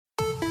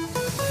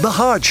The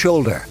Hard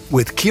Shoulder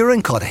with Kieran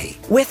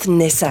with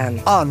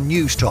Nissan on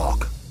News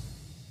Talk.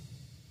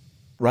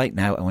 Right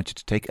now, I want you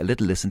to take a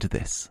little listen to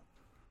this.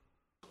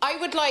 I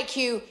would like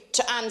you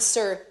to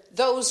answer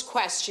those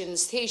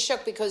questions,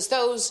 Taoiseach, because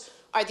those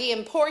are the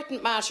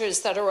important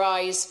matters that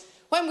arise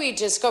when we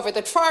discover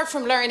that far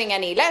from learning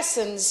any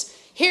lessons,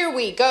 here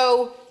we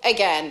go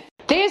again.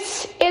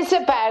 This is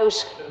about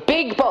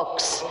big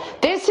bucks.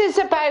 This is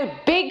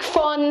about big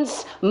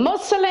funds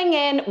muscling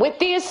in with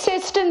the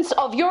assistance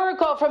of your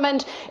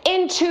government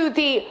into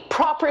the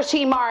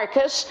property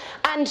market.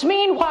 And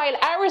meanwhile,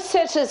 our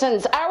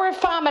citizens, our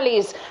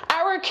families,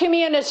 our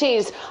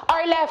communities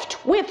are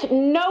left with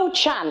no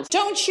chance.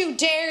 Don't you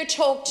dare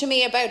talk to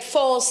me about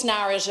false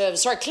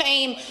narratives or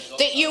claim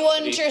that you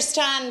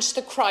understand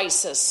the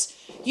crisis.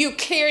 You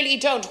clearly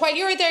don't. While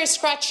you're there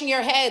scratching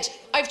your head,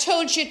 I've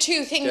told you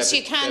two things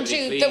you can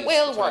do that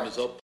will work.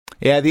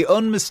 Yeah, the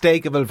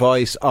unmistakable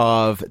voice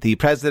of the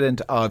president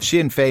of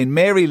Sinn Féin,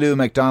 Mary Lou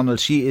McDonald.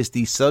 She is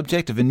the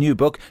subject of a new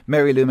book,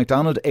 Mary Lou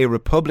McDonald, A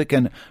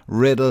Republican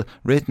Riddle,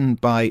 written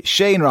by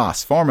Shane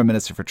Ross, former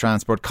Minister for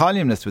Transport,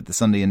 columnist with the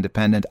Sunday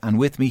Independent, and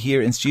with me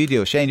here in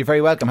studio. Shane, you're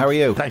very welcome. How are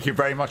you? Thank you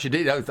very much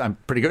indeed. I'm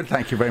pretty good.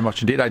 Thank you very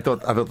much indeed. I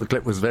thought the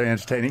clip was very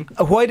entertaining.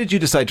 Why did you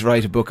decide to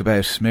write a book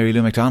about Mary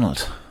Lou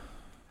McDonald?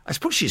 I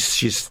suppose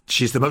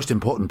she's the most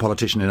important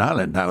politician in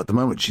Ireland now at the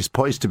moment. She's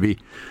poised to be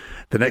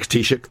the next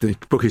Taoiseach. The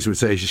bookies would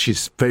say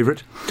she's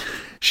favourite.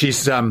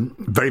 She's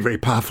very, very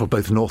powerful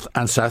both north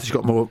and south. She's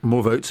got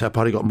more votes. Her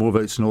party got more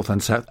votes north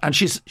and south. And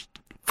she's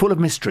full of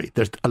mystery.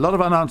 There's a lot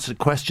of unanswered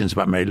questions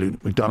about Mary Lou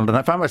McDonald, and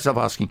I found myself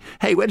asking,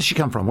 hey, where did she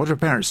come from? What did her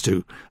parents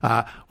do?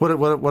 What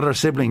are her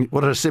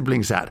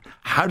siblings at?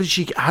 How did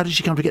she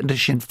come to get into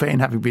Sinn Féin,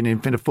 having been in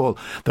Fianna Fáil?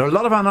 There are a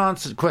lot of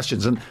unanswered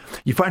questions, and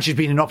you find she's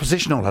been in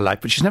opposition all her life,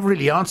 but she's never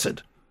really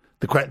answered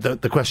the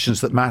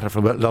questions that matter for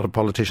a lot of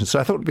politicians. So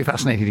I thought it would be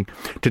fascinating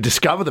to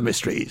discover the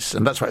mysteries,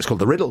 and that's why it's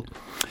called the riddle,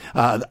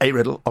 a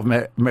riddle of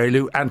Mary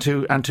Lou, and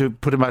to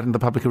put him out in the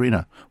public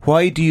arena.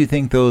 Why do you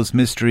think those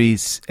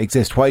mysteries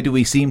exist? Why do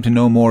we seem to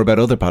know more about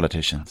other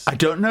politicians? I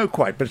don't know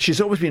quite, but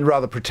she's always been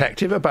rather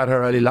protective about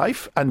her early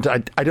life, and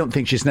I don't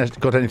think she's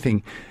got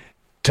anything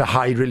to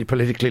hide really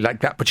politically like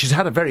that. But she's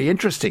had a very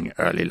interesting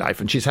early life,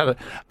 and she had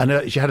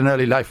an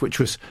early life which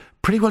was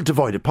pretty well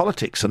devoid of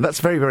politics, and that's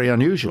very, very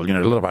unusual. You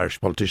know, a lot of Irish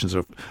politicians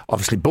are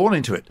obviously born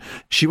into it.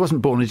 She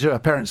wasn't born into it. Her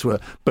parents were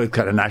both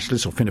kind of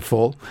nationalists or Fianna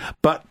Fáil,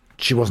 but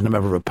she wasn't a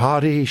member of a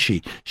party.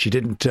 She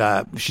didn't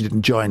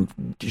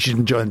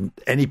join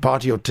any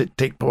party or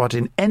take part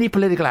in any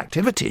political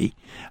activity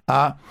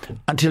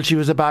until she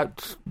was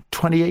about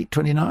 28,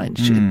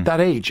 29, that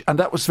age. And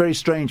that was very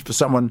strange for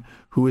someone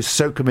who is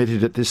so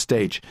committed at this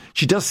stage.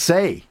 She does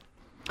say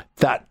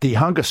that the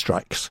hunger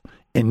strikes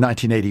in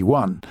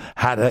 1981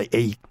 had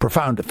a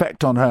profound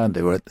effect on her, and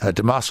they were a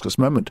Damascus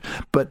moment.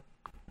 But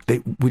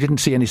we didn't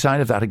see any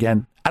sign of that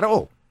again at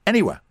all,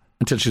 anywhere,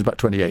 until she was about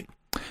 28.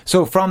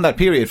 So from that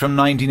period, from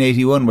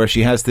 1981, where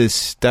she has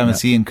this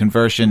Damascene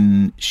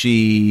conversion,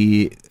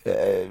 she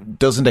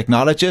doesn't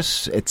acknowledge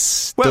it.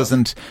 It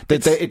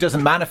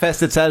doesn't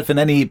manifest itself in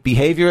any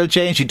behavioural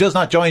change. She does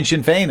not join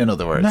Sinn Féin, in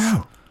other words.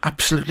 No,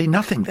 absolutely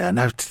nothing there.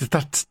 Now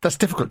that's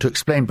difficult to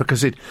explain,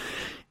 because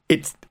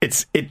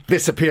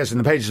this appears in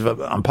the pages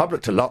of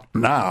Unpublished a lot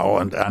now,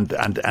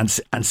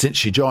 and since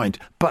she joined,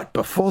 but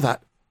before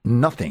that,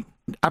 nothing.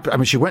 I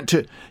mean, she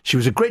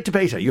was a great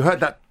debater. You heard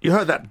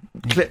that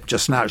clip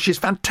just now. She's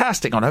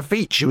fantastic on her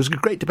feet. She was a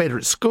great debater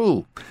at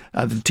school.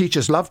 The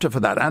teachers loved her for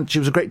that, and she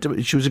was a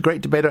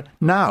great debater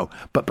now.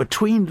 But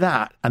between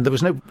that and there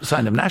was no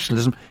sign of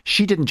nationalism,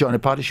 she didn't join a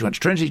party. She went to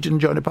Trinity,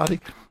 didn't join a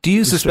party. Do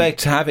you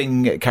suspect,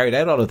 having carried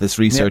out all of this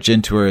research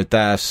into her,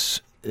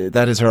 that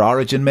is her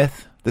origin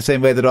myth, the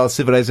same way that all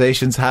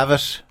civilizations have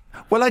it?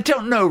 Well, I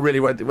don't know really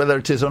whether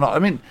it is or not. I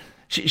mean,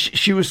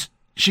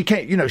 she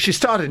came, she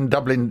started in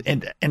Dublin,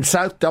 in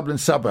South Dublin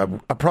suburb,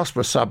 a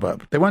prosperous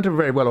suburb. They weren't a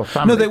very well-off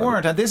family. No, they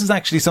weren't. And this is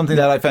actually something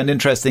that I found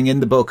interesting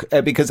in the book,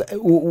 because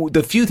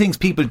the few things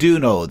people do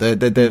know,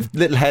 the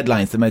little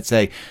headlines that might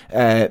say,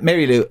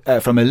 Mary Lou,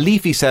 from a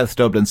leafy South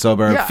Dublin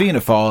suburb,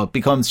 Fianna Fáil,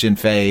 becomes Sinn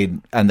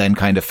Féin, and then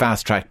kind of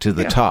fast-tracked to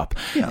the top.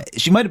 Yeah.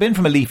 She might have been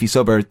from a leafy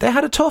suburb. They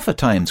had a tough at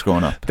times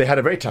growing up. They had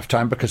a very tough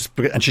time,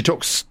 and she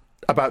talks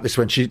about this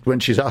when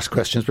she's asked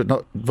questions, but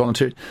not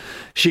volunteered.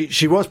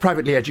 She was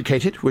privately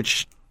educated,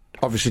 which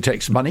obviously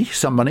takes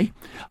some money,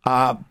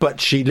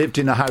 but she lived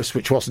in a house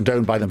which wasn't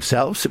owned by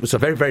themselves. It was a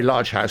very, very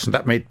large house, and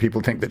that made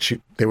people think that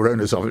they were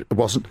owners of it. It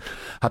wasn't.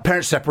 Her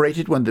parents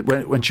separated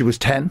when she was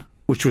 10,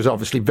 which was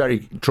obviously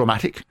very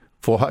traumatic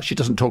for her. She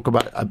doesn't talk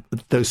about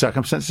those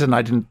circumstances, and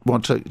I didn't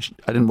want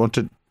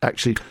to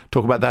actually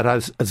talk about that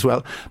as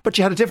well. But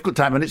she had a difficult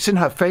time, and it's in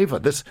her favour.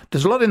 There's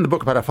a lot in the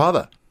book about her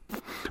father,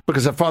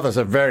 because her father's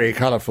a very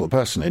colourful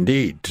person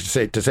indeed, to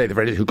say the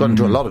very least, who got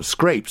into a lot of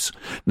scrapes.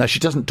 Now, she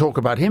doesn't talk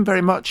about him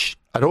very much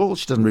at all.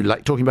 She doesn't really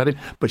like talking about him,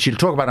 but she'll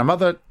talk about her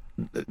mother,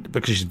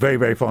 because she's very,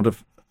 very fond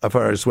of of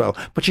her as well.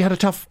 But she had a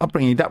tough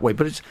upbringing that way.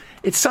 But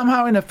it's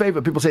somehow in her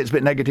favour. People say it's a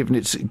bit negative and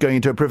it's going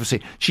into her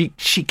privacy.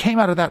 She came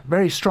out of that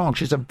very strong.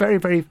 She's a very,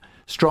 very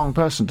strong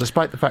person,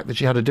 despite the fact that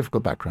she had a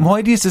difficult background.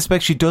 Why do you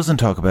suspect she doesn't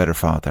talk about her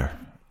father?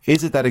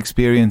 Is it that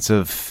experience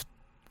of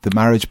the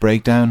marriage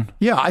breakdown?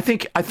 Yeah, I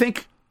think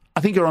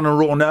you're on a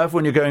raw nerve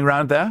when you're going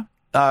around there.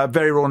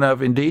 Very raw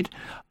nerve indeed.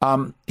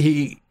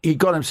 He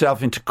got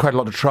himself into quite a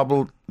lot of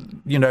trouble.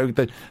 You know,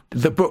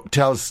 the book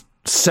tells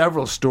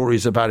several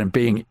stories about him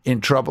being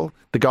in trouble.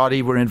 The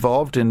Gardaí were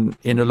involved in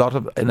a lot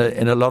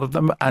of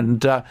them,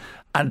 and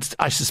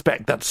I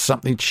suspect that's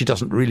something she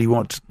doesn't really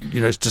want,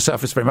 to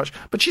surface very much.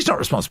 But she's not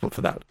responsible for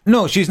that.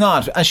 No, she's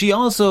not. And she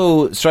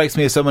also strikes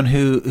me as someone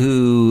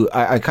who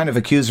I kind of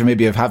accuse her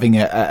maybe of having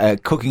a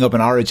cooking up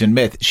an origin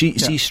myth.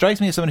 She strikes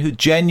me as someone who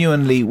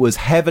genuinely was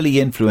heavily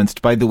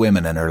influenced by the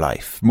women in her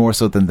life, more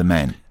so than the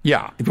men.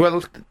 Yeah.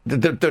 Well,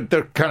 there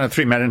are kind of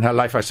three men in her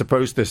life, I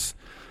suppose. There's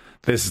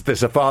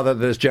a father,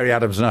 there's Gerry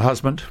Adams and her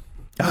husband.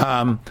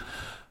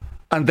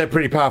 And they're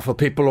pretty powerful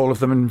people, all of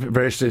them in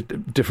various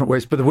different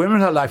ways. But the women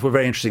in her life were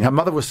very interesting. Her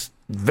mother was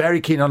very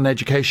keen on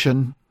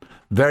education,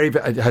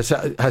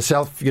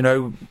 herself,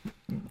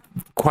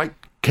 quite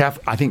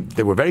careful. I think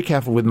they were very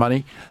careful with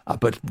money,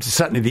 but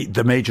certainly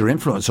the major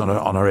influence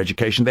on her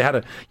education. They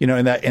had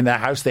in their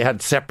house, they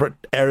had separate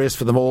areas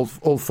for them all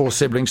four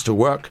siblings to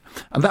work.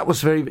 And that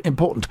was very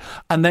important.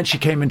 And then she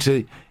came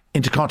into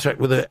contact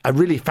with a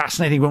really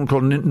fascinating woman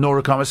called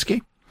Nora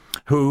Comiskey,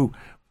 who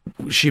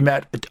she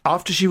met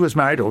after she was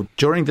married, or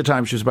during the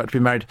time she was about to be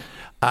married,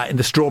 in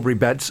the Strawberry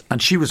Beds,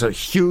 and she was a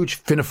huge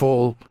Fianna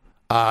Fáil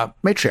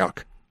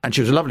matriarch, and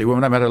she was a lovely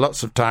woman. I met her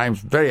lots of times,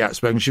 very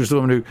outspoken. She was the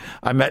woman who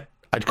I met.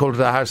 I'd called her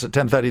to the house at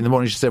 10:30 in the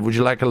morning. She said, "Would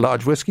you like a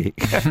large whiskey?"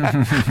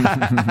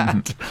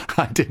 I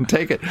didn't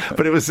take it,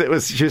 but it was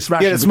she was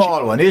smashing. Yeah, a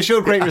small one. You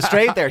showed great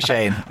restraint there,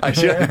 Shane. I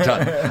should have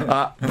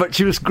done. But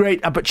she was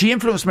great. But she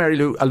influenced Mary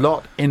Lou a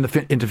lot into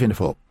Fianna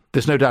Fáil.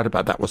 There's no doubt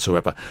about that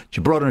whatsoever.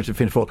 She brought her into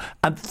Fianna Fáil,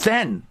 and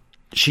then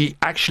she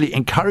actually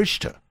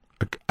encouraged her,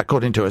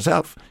 according to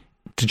herself,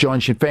 to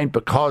join Sinn Féin,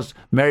 because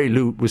Mary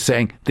Lou was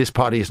saying, this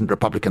party isn't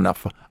Republican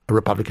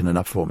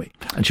enough for me.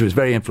 And she was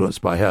very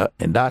influenced by her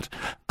in that.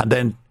 And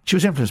then she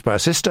was influenced by her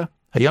sister,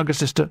 her younger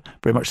sister,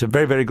 very much a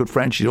very, very good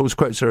friend. She always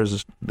quotes her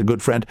as the good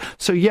friend.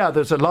 So yeah,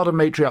 there's a lot of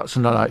matriarchs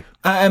in her life.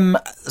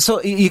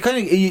 So you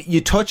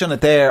you touch on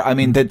it there. I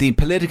mean, the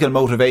political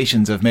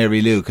motivations of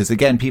Mary Lou, because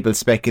again, people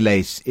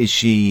speculate: is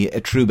she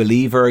a true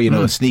believer?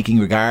 A sneaking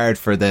regard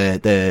for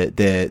the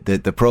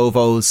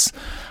Provos?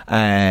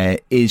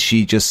 Is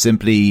she just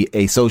simply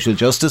a social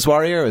justice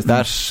warrior? Is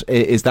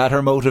that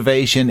her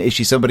motivation? Is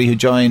she somebody who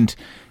joined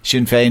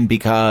Sinn Féin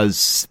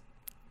because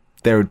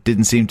there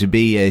didn't seem to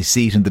be a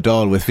seat in the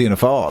Dáil with Fianna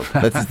Fáil?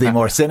 That's the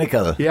more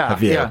cynical view.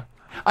 Yeah.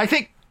 I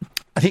think,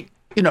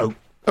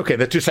 okay,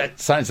 there are two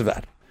sides of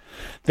that.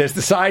 There's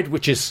the side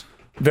which is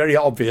very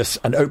obvious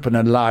and open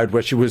and loud,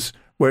 where she was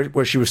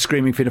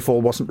screaming Fianna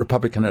Fáil wasn't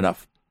Republican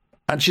enough.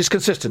 And she's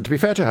consistent, to be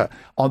fair to her.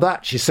 On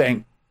that, she's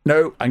saying,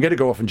 no, I'm going to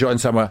go off and join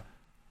somewhere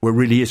where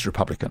really is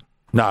Republican.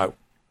 Now,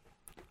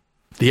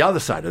 the other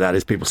side of that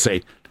is people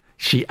say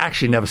she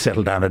actually never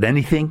settled down at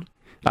anything.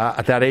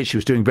 At that age, she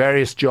was doing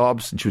various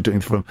jobs, and she was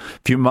doing from a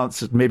few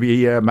months, maybe a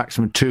year,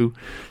 maximum 2.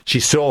 She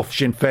saw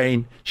Sinn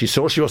Féin. She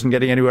saw she wasn't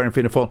getting anywhere in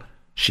Fianna Fáil.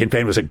 Sinn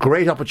Féin was a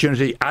great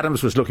opportunity.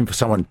 Adams was looking for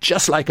someone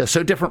just like her,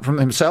 so different from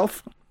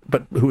himself,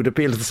 but who would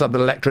appeal to the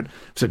southern electorate. It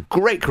was a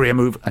great career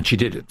move, and she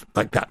did it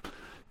like that.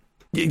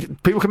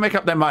 People can make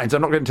up their minds.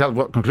 I'm not going to tell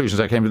what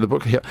conclusions I came to the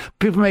book here.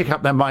 People make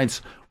up their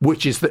minds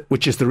which is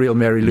the real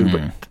Mary Lou.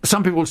 But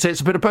some people will say it's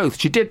a bit of both.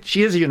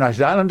 She is a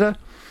United Islander.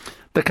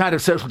 The kind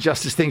of social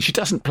justice thing, she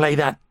doesn't play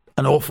that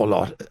an awful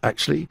lot,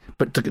 actually.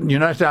 But the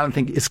United Ireland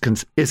thing is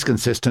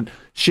consistent.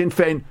 Sinn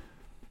Féin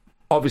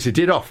obviously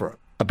did offer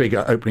a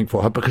bigger opening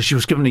for her because she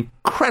was given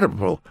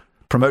incredible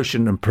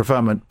promotion and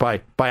preferment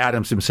by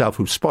Adams himself,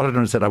 who spotted her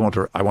and said, I want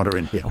her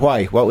in here.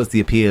 Why? What was the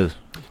appeal?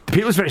 The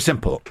appeal was very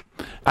simple.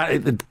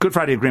 The Good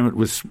Friday Agreement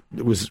was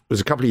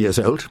a couple of years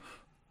old.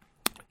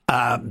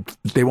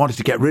 They wanted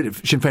to get rid of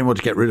Sinn Féin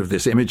wanted to get rid of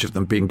this image of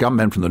them being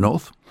gunmen from the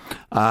north.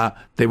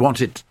 They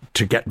wanted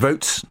to get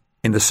votes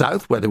in the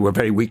south, where they were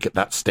very weak at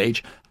that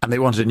stage, and they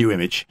wanted a new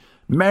image.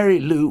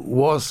 Mary Lou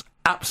was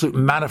absolute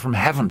manna from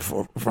heaven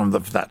for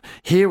that.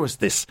 Here was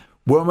this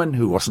woman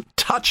who wasn't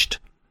touched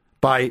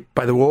by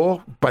the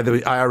war, by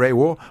the IRA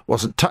war,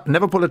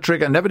 never pulled a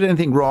trigger, never did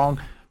anything wrong,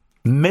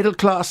 middle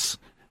class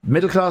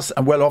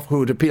and well off, who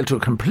would appeal to a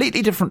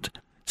completely different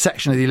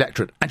section of the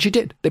electorate. And she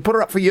did. They put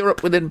her up for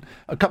Europe within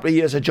a couple of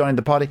years of joining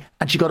the party,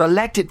 and she got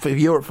elected for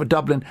Europe for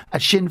Dublin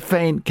as Sinn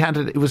Féin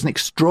candidate. It was an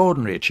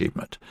extraordinary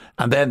achievement.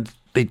 And then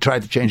they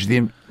tried to change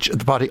the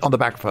party on the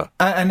back of her.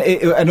 And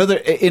another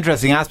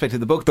interesting aspect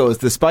of the book, though, is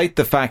despite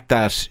the fact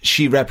that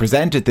she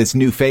represented this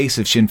new face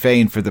of Sinn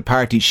Féin for the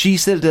party, she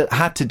still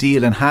had to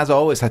deal, and has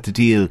always had to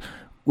deal,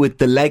 with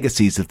the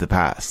legacies of the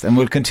past, and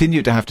will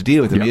continue to have to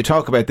deal with them. Yep. You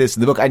talk about this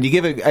in the book, and you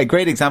give a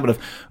great example of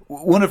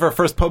one of her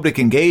first public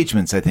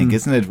engagements, I think,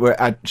 isn't it? Where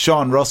at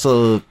Sean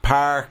Russell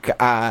Park,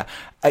 a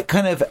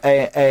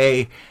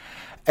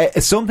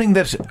something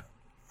that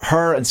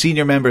her and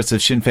senior members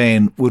of Sinn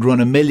Féin would run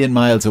a million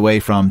miles away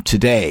from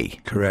today.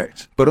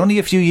 Correct. But only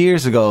a few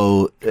years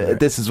ago,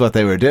 this is what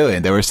they were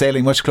doing. They were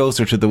sailing much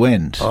closer to the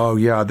wind. Oh,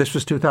 yeah. This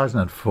was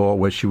 2004,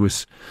 where she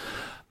was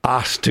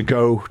asked to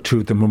go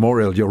to the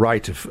memorial, you're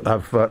right,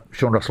 of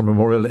Sean Russell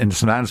Memorial in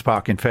St Anne's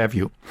Park in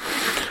Fairview.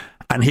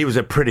 And he was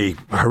a pretty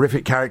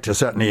horrific character,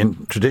 certainly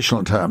in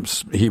traditional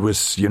terms. He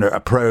was, a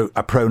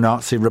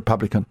pro-Nazi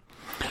Republican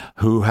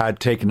who had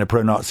taken a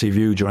pro-Nazi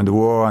view during the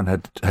war and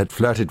had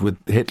flirted with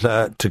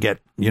Hitler to get,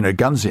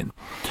 guns in.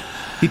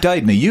 He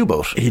died in a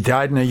U-boat. He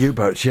died in a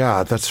U-boat,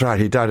 yeah, that's right.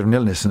 He died of an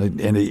illness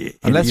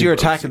Unless you're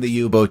attacking the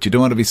U-boat, you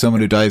don't want to be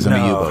someone who dies on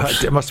a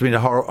U-boat. It must have been a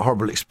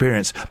horrible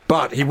experience.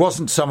 But he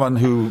wasn't someone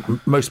who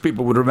most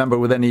people would remember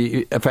with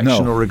any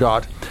affection or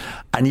regard.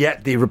 And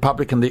yet the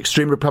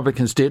extreme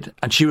Republicans did.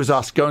 And she was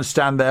asked to go and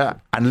stand there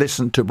and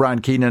listen to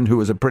Brian Keenan, who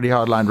was a pretty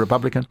hardline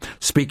Republican,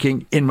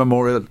 speaking in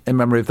memory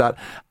of that.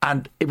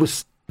 And it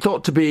was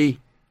thought to be...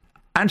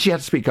 And she had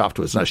to speak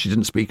afterwards. Now, she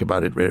didn't speak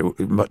about it very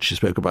much. She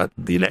spoke about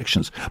the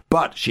elections.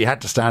 But she had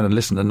to stand and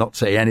listen and not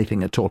say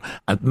anything at all.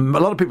 And a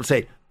lot of people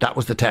say that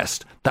was the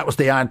test. That was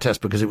the iron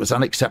test, because it was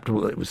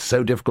unacceptable. It was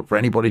so difficult for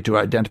anybody to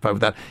identify with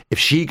that. If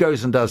she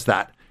goes and does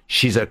that,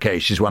 she's okay.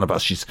 She's one of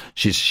us.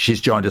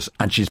 She's joined us,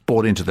 and she's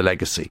bought into the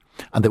legacy.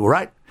 And they were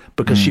right,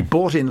 because she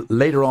bought in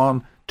later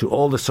on to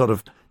all the sort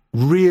of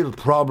real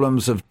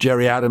problems of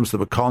Gerry Adams, the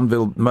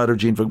McConville murder,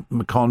 Jean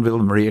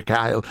McConville, Maria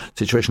Cahill,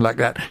 situation like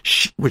that,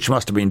 which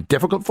must have been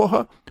difficult for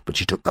her, but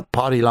she took the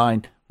party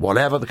line,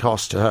 whatever the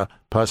cost to her,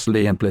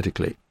 personally and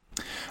politically.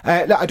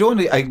 I don't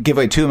want to give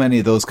away too many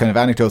of those kind of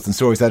anecdotes and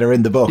stories that are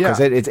in the book, because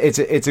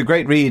it's a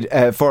great read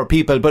for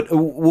people. But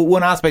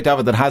one aspect of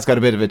it that has got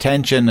a bit of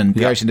attention, and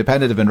the Irish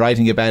Independent have been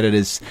writing about it,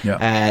 is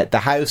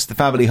the house, the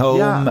family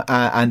home,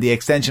 and the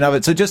extension of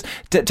it. So just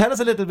tell us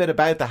a little bit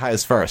about the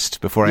house first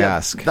before I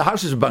ask. The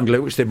house is a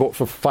bungalow which they bought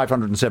for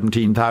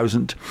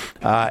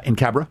 $517,000 in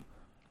Cabra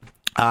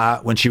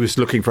when she was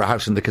looking for a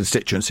house in the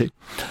constituency.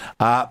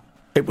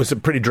 It was a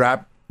pretty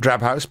drab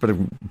house, but a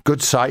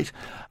good site.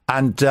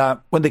 And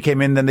when they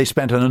came in, then they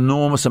spent an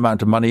enormous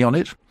amount of money on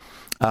it.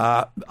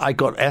 I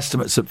got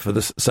estimates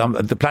for some.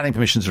 The planning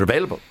permissions are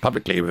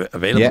publicly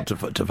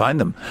available to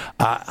find them,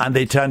 and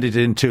they turned it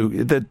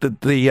into they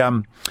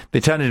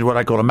turned it into what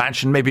I call a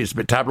mansion. Maybe it's a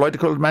bit tabloid to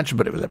call it a mansion,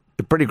 but it was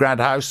a pretty grand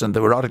house, and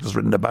there were articles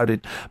written about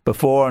it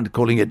before and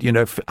calling it,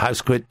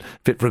 house fit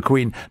for a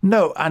queen.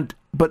 No,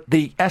 but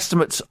the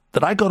estimates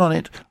that I got on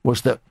it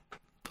was that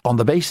on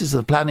the basis of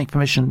the planning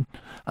permission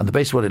and the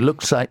basis of what it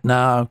looks like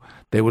now,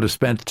 they would have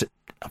spent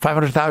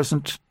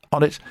 $500,000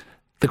 on it.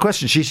 The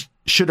question she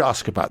should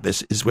ask about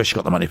this is where she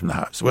got the money from the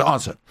house. Well,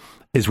 answer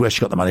is where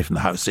she got the money from the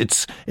house.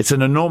 It's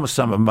an enormous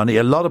sum of money.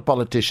 A lot of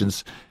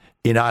politicians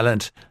in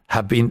Ireland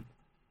have been...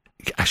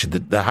 Actually,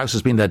 the house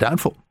has been their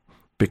downfall,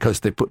 because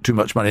they put too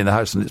much money in the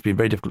house, and it's been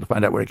very difficult to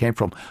find out where it came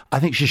from. I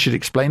think she should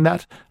explain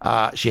that.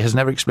 She has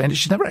never explained it.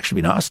 She's never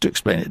actually been asked to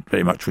explain it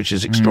very much, which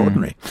is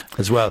extraordinary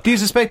as well. Do you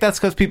suspect that's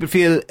because people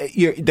feel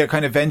they're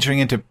kind of venturing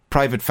into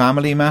private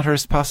family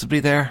matters,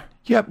 possibly there?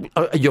 Yeah,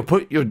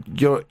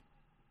 you're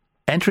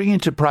entering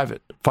into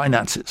private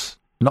finances,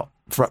 not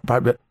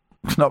private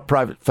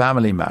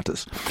family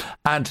matters.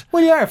 And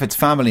well, yeah, if it's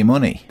family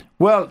money.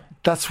 Well,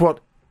 that's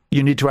what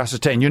you need to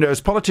ascertain. As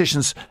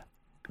politicians,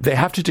 they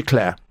have to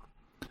declare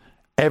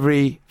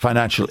every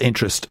financial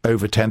interest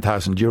over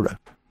 €10,000.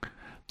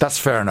 That's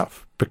fair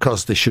enough,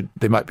 because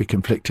they might be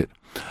conflicted.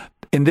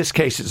 In this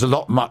case, it's a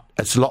lot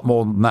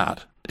more than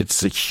that.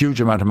 It's a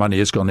huge amount of money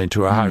has gone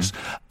into a house.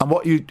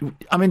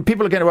 And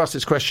people are going to ask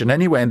this question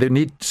anyway, and they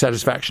need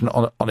satisfaction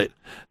on it.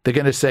 They're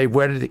going to say,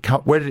 where did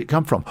it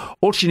come from?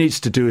 All she needs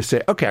to do is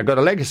say, okay, I got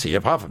a legacy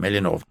of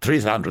 $500,000 or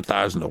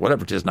 300,000 or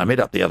whatever it is, and I made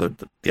up the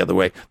other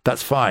way.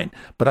 That's fine.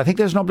 But I think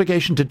there's an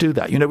obligation to do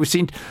that.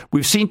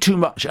 We've seen too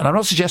much, and I'm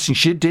not suggesting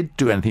she did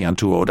do anything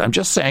untoward. I'm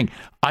just saying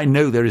I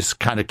know there is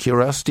kind of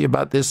curiosity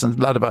about this and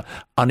a lot about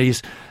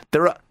unease.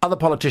 There are other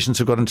politicians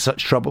who got into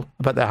such trouble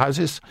about their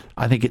houses.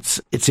 I think it's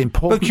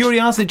important. But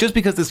curiosity, just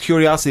because there's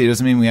curiosity,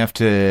 doesn't mean we have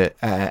to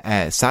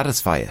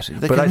satisfy it.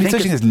 But I think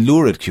such thing as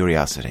lurid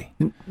curiosity.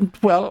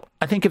 Well,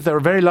 I think if there are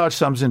very large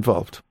sums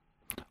involved,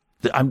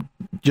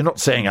 you're not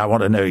saying I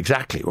want to know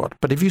exactly what,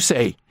 but if you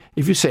say,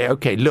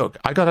 okay, look,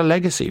 I got a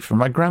legacy from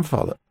my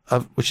grandfather,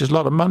 which is a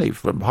lot of money,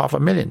 from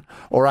 $500,000,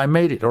 or I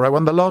made it, or I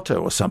won the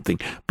lotto or something.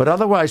 But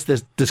otherwise,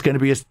 there's going to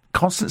be a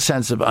constant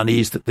sense of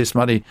unease that this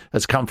money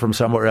has come from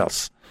somewhere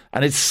else.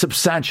 And it's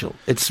substantial.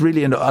 It's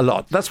really a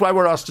lot. That's why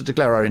we're asked to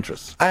declare our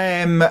interests.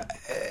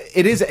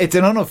 It's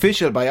an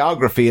unofficial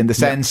biography in the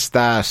sense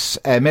that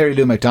Mary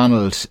Lou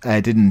McDonald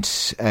didn't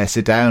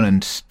sit down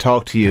and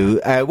talk to you.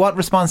 What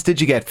response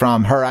did you get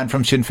from her and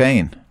from Sinn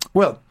Féin?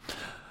 Well,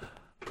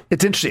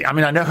 it's interesting. I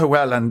mean, I know her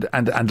well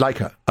and like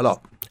her a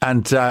lot.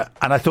 And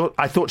I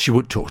thought she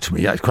would talk to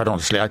me, quite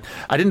honestly. I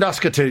didn't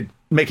ask her to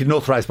make it an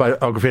authorised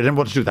biography. I didn't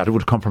want to do that. It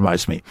would have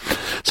compromised me.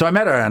 So I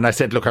met her and I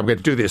said, look, I'm going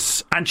to do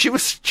this. And she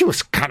was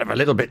kind of a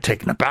little bit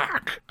taken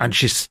aback. And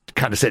she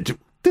kind of said,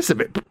 this is a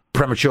bit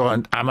premature,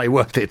 and am I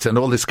worth it? And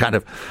all this kind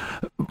of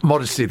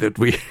modesty that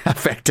we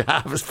affect to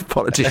have as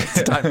politicians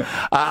at the time.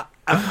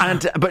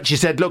 But she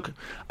said, look,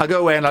 I'll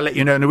go away and I'll let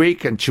you know in a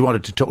week. And she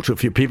wanted to talk to a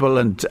few people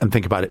and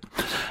think about it.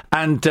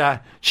 And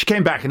she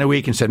came back in a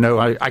week and said, no,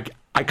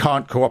 I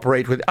can't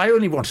cooperate with it. I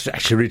only wanted to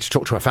actually really to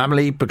talk to her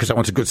family because I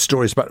wanted good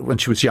stories about when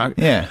she was young.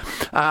 Yeah.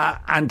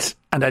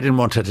 And I didn't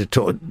want her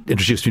to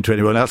introduce me to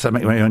anyone else. I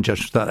make my own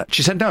judgment about that.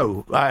 She said,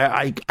 no,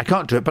 I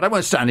can't do it, but I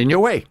won't stand in your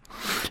way.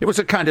 It was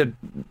a kind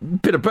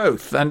of bit of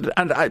both. And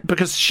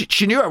because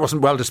she knew I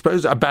wasn't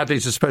badly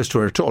disposed to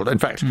her at all. In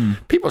fact,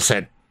 people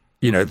said,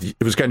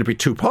 it was going to be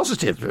too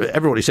positive.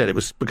 Everybody said it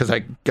was because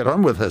I get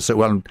on with her so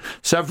well and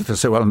served with her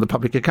so well on the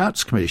Public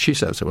Accounts Committee. She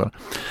served so well.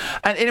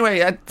 And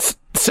anyway,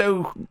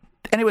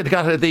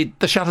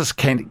 the shutters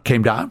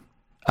came down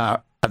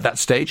at that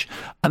stage.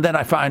 And then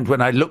I found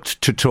when I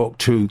looked to talk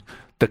to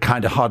the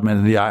kind of hard men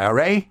in the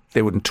IRA,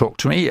 they wouldn't talk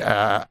to me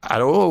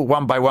at all,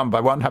 one by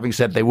one, having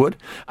said they would.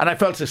 And I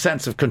felt a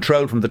sense of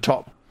control from the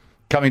top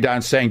coming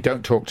down saying,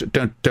 don't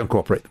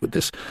cooperate with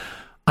this.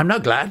 I'm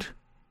not glad,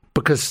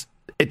 because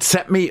it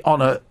set me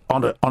on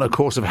a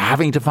course of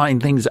having to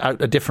find things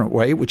out a different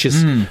way, which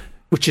is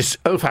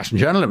old-fashioned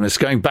journalism. It's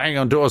going banging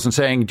on doors and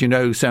saying, do you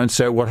know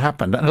so-and-so, what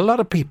happened? And a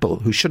lot of people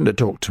who shouldn't have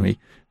talked to me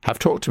have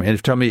talked to me and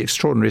have told me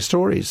extraordinary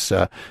stories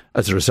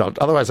as a result.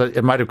 Otherwise,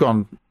 it might have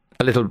gone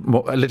a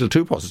little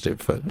too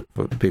positive for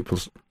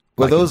people's...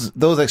 Well,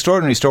 those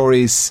extraordinary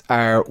stories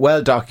are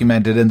well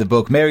documented in the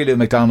book Mary Lou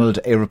McDonald,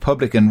 A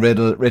Republican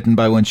Riddle, written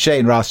by one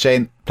Shane Ross.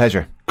 Shane,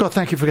 pleasure. God,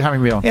 thank you for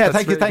having me on. Yeah,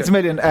 thank you. Thanks a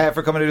million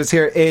for coming to us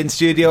here in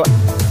studio.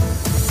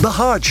 The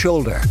Hard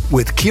Shoulder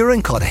with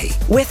Kieran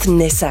Cuddihy. With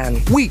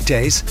Nissan.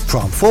 Weekdays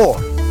from 4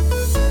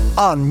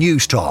 on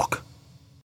News Talk.